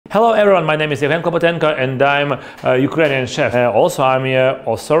Hello everyone, my name is Yevhen Klopotenko and I'm a Ukrainian chef. Also, I'm the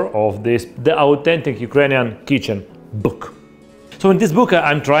author of The Authentic Ukrainian Kitchen book. So in this book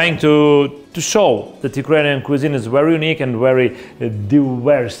I'm trying to show that Ukrainian cuisine is very unique and very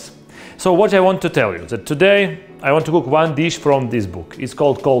diverse. So what I want to tell you, that today I want to cook one dish from this book. It's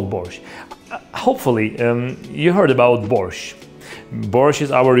called Borsch. Hopefully you heard about Borsch. Borsch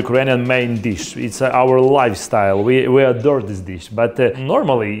is our Ukrainian main dish. It's our lifestyle. We adore this dish. But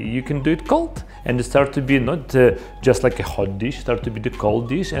normally you can do it cold, and it starts to be not just like a hot dish, start to be the cold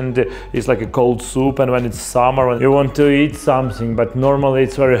dish, and it's like a cold soup. And when it's summer, when you want to eat something, but normally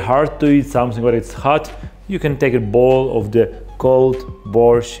it's very hard to eat something when it's hot, you can take a bowl of the cold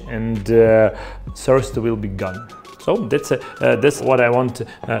Borsch, and thirst will be gone. So that's what I want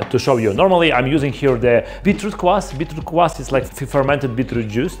to show you. Normally I'm using here the beetroot kvass. Beetroot kvass is like fermented beetroot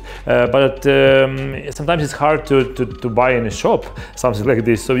juice, but sometimes it's hard to buy in a shop something like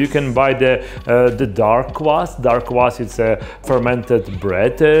this. So you can buy the dark kvass. Dark kvass is a fermented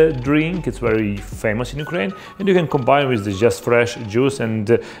bread drink. It's very famous in Ukraine, and you can combine with the just fresh juice, and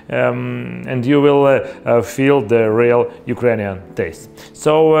you will feel the real Ukrainian taste.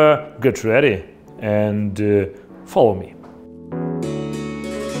 So get ready and follow me.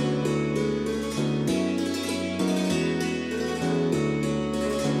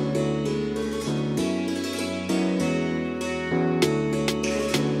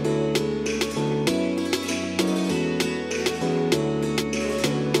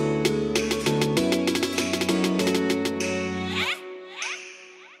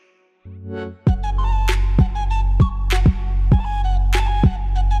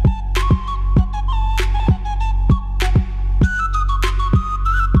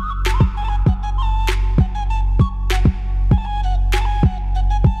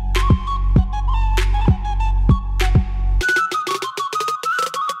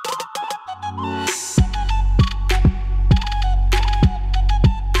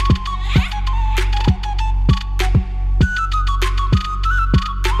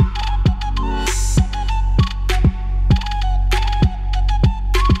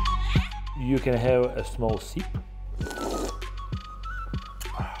 You can have a small sip.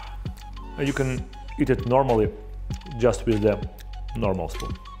 You can eat it normally, just with the normal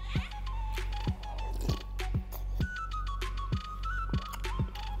spoon.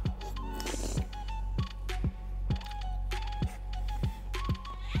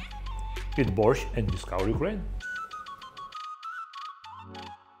 Eat Borsch and discover Ukraine.